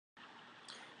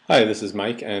Hi, this is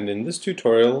Mike, and in this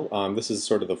tutorial, this is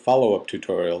sort of the follow-up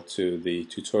tutorial to the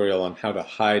tutorial on how to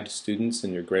hide students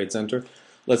in your Grade Center.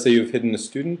 Let's say you've hidden a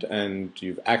student and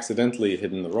you've accidentally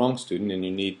hidden the wrong student and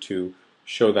you need to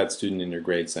show that student in your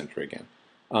Grade Center again.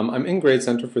 I'm in Grade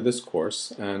Center for this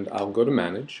course, and I'll go to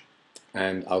Manage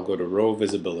and I'll go to Row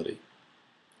Visibility.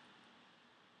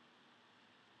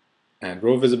 And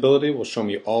Row Visibility will show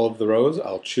me all of the rows.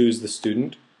 I'll choose the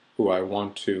student who I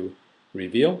want to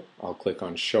reveal. I'll click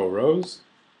on Show Rows,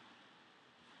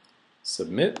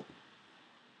 Submit,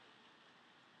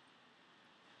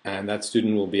 and that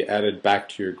student will be added back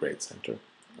to your Grade Center.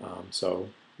 So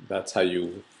that's how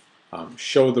you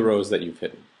show the rows that you've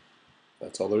hidden.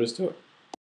 That's all there is to it.